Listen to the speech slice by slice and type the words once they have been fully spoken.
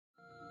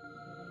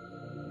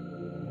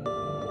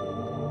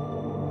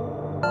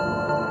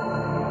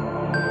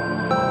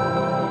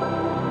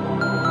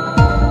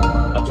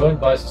joined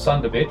by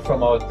Susan de Wet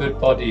from our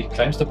third-party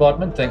claims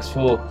department. Thanks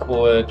for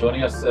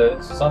joining us,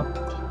 Susan.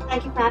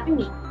 Thank you for having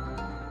me.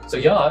 So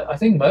yeah, I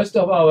think most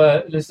of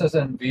our listeners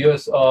and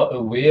viewers are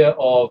aware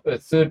of a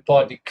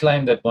third-party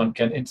claim that one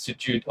can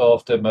institute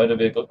after a motor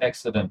vehicle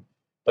accident.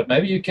 But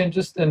maybe you can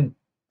just in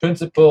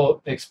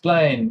principle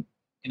explain,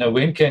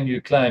 when can you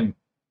claim,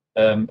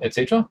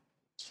 etc.?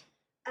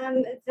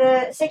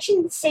 The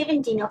Section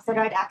 17 of the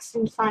Road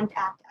Accident Fund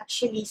Act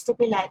actually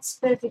stipulates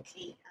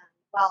perfectly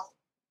well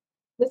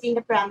within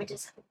the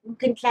parameters who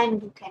can claim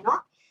and who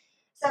cannot.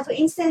 So, for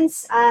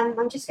instance,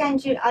 I'm just going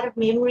to, out of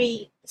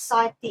memory,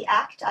 cite the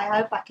Act. I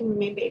hope I can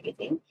remember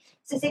everything.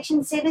 So,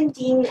 Section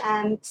 17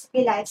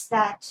 stipulates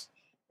that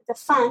the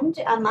fund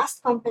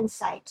must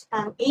compensate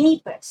any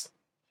person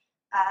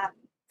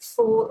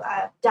for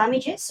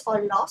damages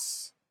or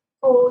loss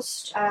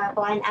caused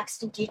by an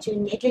accident due to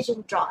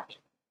negligent driving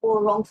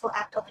or wrongful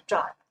act of a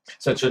driver.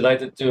 So it's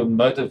related to a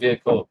motor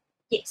vehicle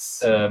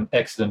Yes.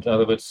 accident. In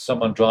other words,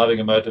 someone driving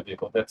a motor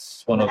vehicle.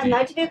 That's one of A the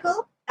motor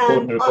vehicle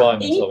important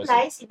requirements, any obviously.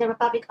 place in the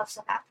Republic of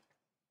South Africa.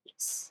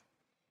 Yes.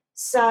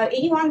 So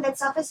anyone that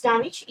suffers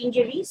damage,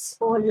 injuries,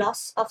 or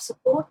loss of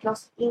support,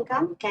 loss of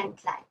income can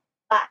claim.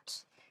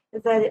 But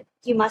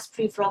you must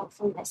prove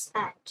wrongfulness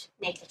and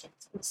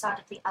negligence on the side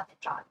of the other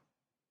driver.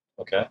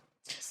 Okay.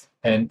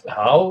 And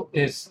how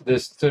is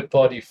this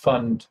third-party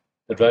fund,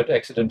 the road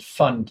accident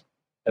fund,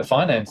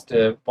 financed?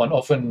 One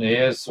often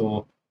hears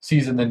or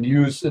sees in the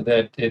news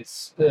that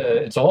it's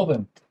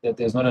insolvent, that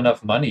there's not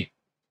enough money.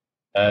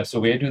 So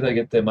where do they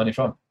get their money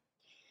from?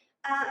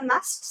 I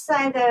must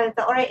say the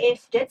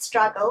RAF did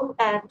struggle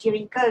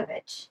during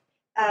COVID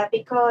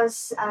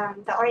because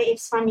the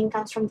RAF's funding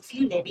comes from the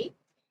fuel levy.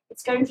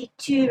 It's currently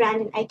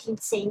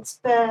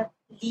R2.18 per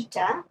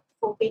litre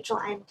for petrol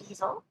and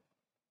diesel.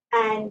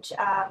 And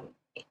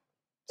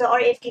the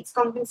RAF gets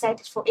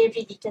compensated for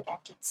every litre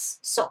that gets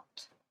sold.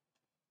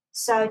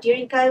 So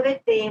during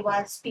COVID, there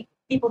was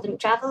people didn't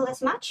travel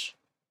as much.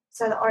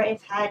 So the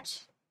RAF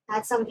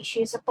had some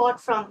issues apart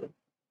from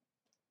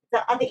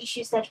the other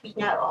issues that we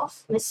know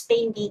of,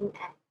 misspending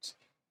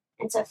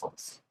and so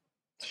forth.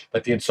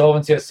 But the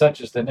insolvency as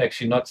such is then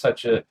actually not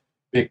such a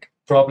big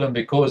problem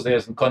because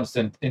there's a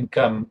constant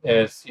income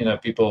as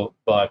people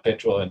buy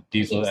petrol and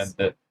diesel. Yes.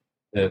 And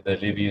the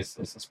levy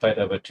is paid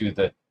over to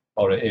the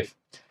RAF.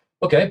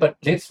 Okay, but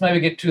let's maybe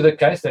get to the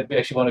case that we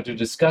actually wanted to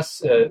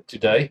discuss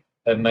today.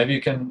 Maybe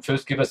you can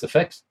first give us the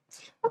facts.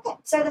 Okay,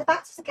 so the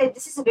facts of the case,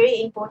 this is a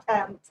very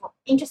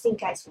interesting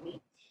case for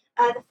me.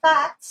 The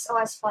facts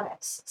are as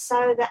follows.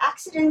 So the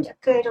accident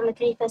occurred on the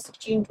 21st of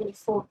June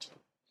 2014.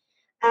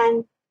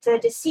 And the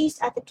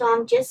deceased at the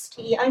time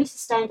he only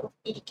sustained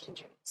orthopedic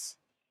injuries.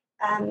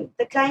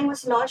 The claim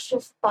was lodged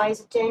by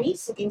his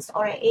attorneys against the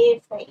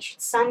RAF. They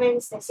issued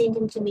summons, they sent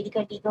him to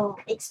medical legal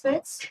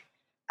experts,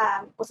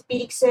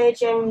 orthopedic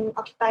surgeon,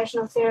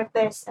 occupational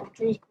therapist, and a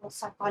clinical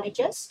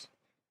psychologist.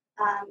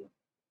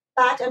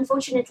 But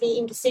unfortunately,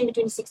 in December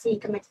 2016, he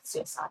committed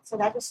suicide. So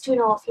that was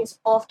 2.5 years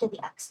after the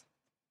accident.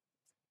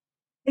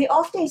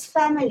 Thereafter, his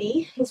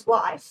family, his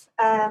wife,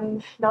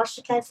 lodged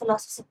a claim for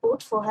loss of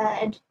support for her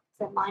and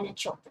the minor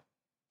children.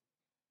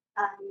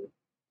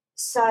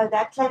 So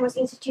that claim was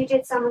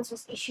instituted, summons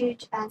was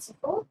issued, and so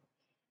forth.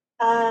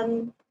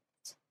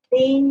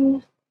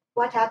 Then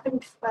what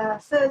happened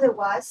further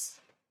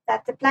was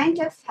that the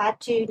plaintiff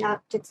had to,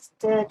 now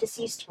the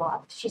deceased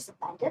wife, she's the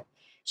plaintiff,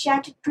 she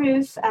had to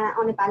prove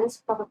on a balance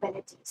of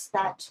probabilities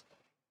that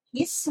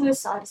his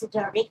suicide is a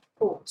direct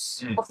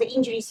cause of the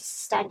injuries he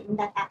sustained in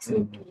that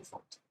accident in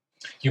 2014.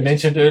 You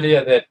mentioned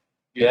earlier that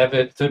you have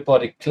a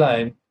third-party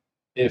claim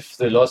if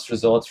the loss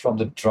results from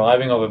the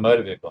driving of a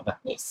motor vehicle.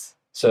 Yes.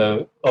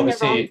 So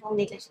obviously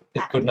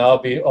it could now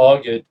be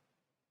argued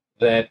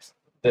that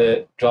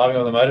the driving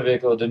of the motor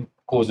vehicle didn't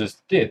cause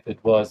his death. It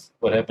was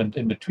what happened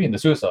in between, the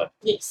suicide.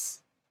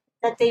 Yes.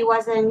 That there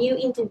was a new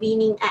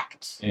intervening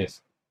act.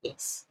 Yes.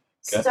 Yes.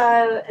 Okay.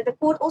 So the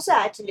court also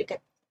had to look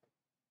at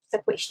the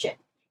question.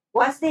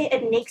 Was there a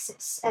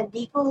nexus, a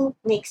legal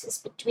nexus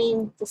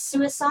between the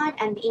suicide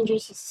and the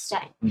injuries he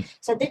sustained?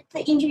 So did the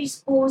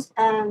injuries cause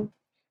a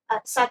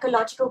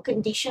psychological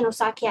condition or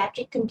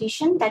psychiatric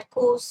condition that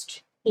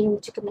caused him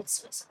to commit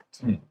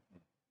suicide?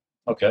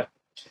 Okay.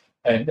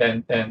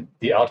 And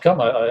the outcome,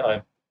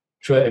 I'm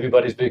sure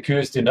everybody's very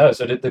curious to know.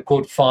 So did the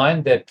court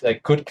find that they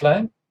could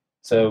claim?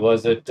 So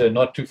was it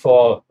not too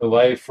far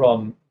away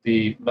from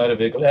the motor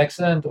vehicle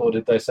accident, or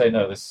did they say,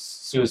 no, the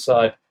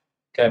suicide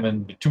came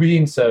in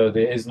between, so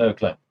there is no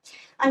claim?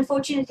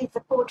 Unfortunately, the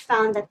court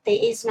found that there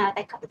is no,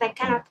 they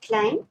cannot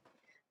claim.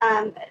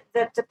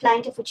 The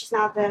plaintiff, which is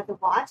now the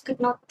wife, could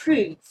not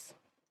prove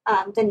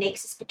the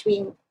nexus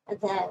between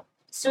the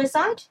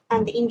suicide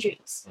and the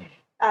injuries.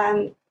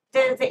 The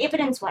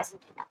evidence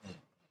wasn't enough.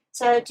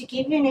 So to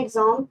give you an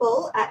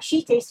example,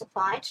 she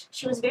testified,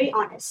 she was very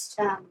honest,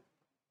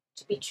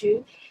 to be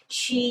true.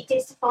 She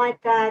testified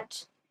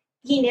that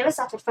he never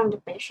suffered from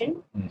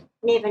depression,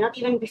 never, not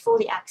even before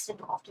the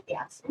accident or after the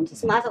accident.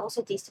 His mother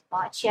also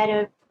testified. She had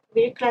a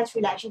very close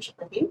relationship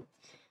with him.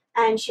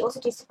 And she also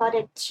testified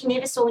that she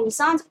never saw any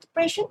signs of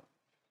depression.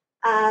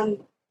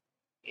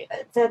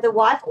 the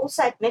wife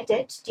also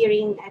admitted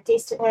during a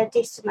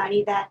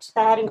testimony that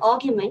they had an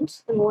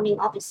argument the morning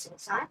of his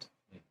suicide.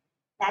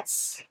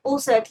 That's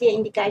also a clear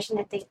indication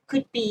that there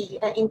could be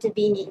an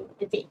intervening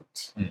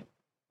event.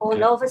 Or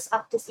novus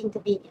actus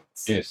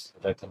interveniens. Yes,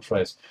 the Latin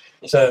phrase.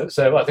 Yes.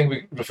 So I think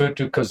we referred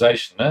to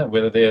causation,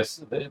 whether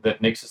there's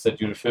that nexus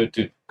that you referred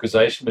to,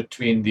 causation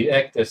between the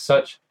act as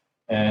such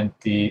and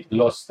the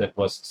loss that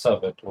was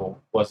suffered, or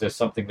was there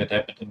something that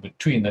happened in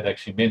between that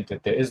actually meant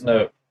that there is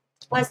no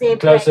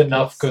close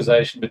enough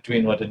causation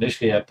between what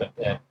initially happened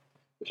and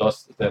the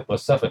loss that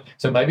was suffered?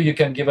 So maybe you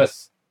can give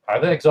us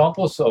other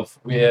examples of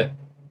where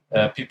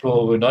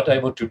people were not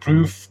able to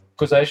prove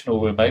causation, or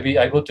were maybe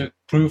able to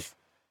prove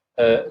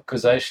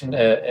causation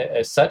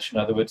as such. In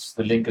other words,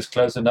 the link is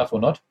close enough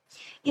or not?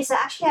 Yes, I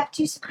actually have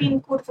 2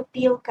 Supreme Court of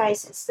Appeal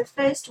cases. The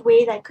first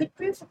where they could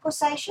prove the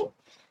causation.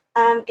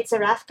 It's a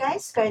RAF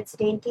case.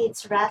 Coincidentally,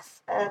 it's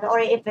RAF, the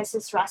RAF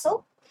versus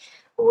Russell,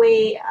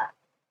 where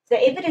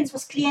the evidence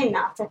was clear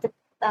enough that the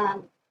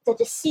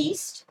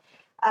deceased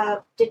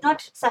did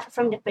not suffer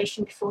from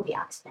depression before the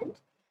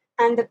accident,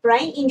 and the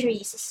brain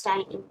injury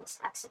sustained in this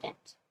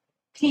accident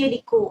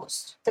clearly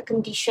caused the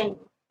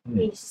condition.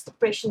 His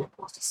depression that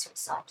caused his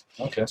suicide.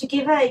 Okay. To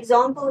give an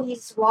example,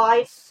 his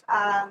wife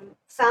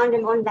found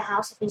him on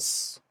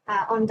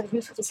the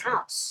roof of his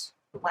house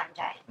one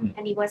day,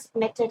 and he was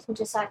admitted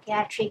into a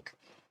psychiatric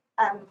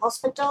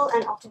hospital,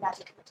 and after that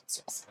he committed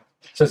suicide.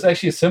 So it's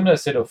actually a similar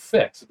set of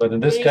facts, but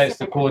in this case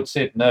the court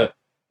said no,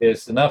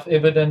 there's enough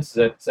evidence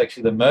that it's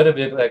actually the motor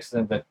vehicle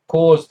accident that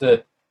caused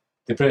the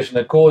depression,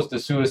 that caused the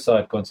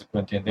suicide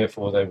consequently, and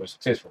therefore they were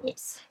successful.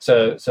 Yes.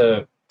 So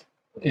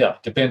yeah,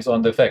 depends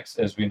on the facts,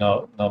 as we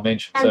now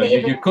mentioned. So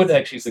you could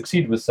actually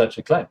succeed with such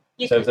a claim.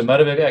 So if the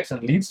motor vehicle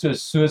accident leads to a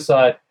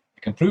suicide,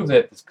 you can prove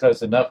that it's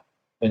close enough,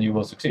 then you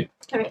will succeed.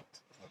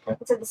 Correct. Okay.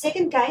 So the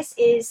second case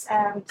is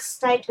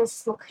State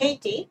versus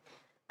Mokgeti.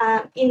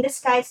 In this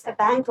case, a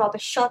bank robber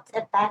shot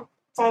a bank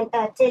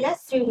teller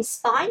through his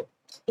spine.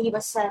 He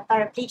was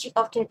paraplegic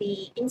after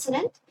the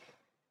incident.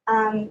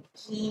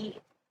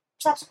 He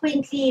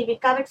subsequently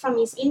recovered from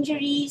his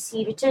injuries.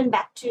 He returned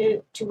back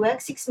to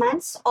work 6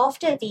 months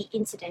after the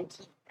incident.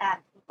 He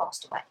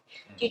passed away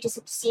due to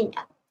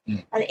septicemia.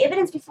 The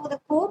evidence before the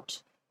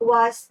court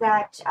was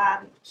that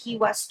he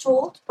was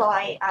told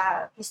by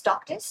his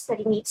doctors that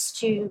he needs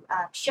to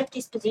shift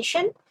his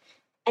position,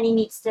 and he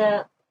needs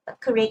the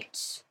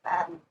correct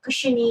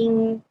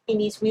cushioning in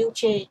his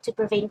wheelchair to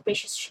prevent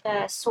pressure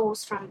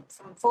sores from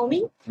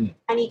forming,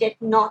 and he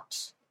did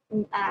not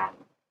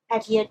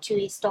adhere to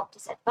his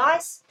doctor's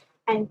advice.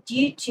 And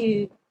due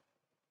to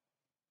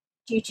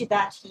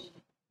that, he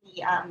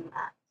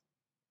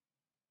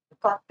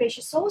got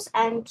pressure sores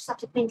and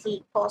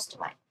subsequently passed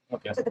away.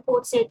 Okay. So the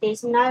court said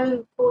there's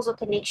no causal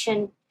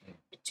connection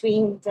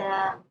between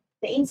the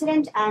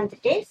incident and the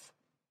death.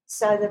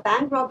 So the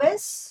bank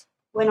robbers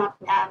were not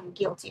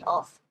guilty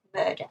of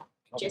murder,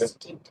 just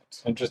attempted.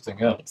 Interesting,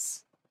 yeah.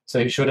 Yes. So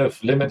he should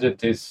have limited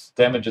his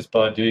damages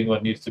by doing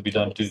what needs to be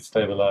done to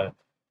stabilize,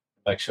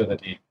 make sure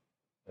that he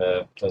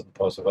doesn't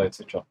pass away,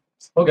 etc.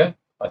 Okay,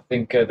 I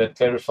think that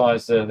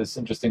clarifies this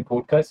interesting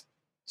court case.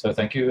 So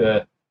thank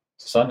you,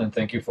 Susan, and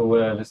thank you for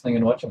listening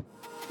and watching.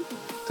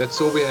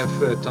 That's all we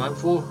have time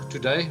for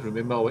today.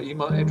 Remember, our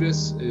email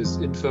address is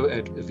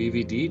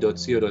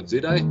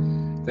info@vvd.co.za.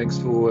 Thanks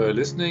for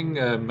listening.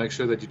 Make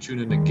sure that you tune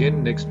in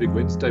again next week,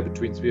 Wednesday,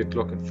 between 3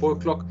 o'clock and 4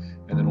 o'clock,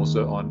 and then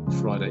also on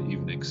Friday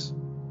evenings.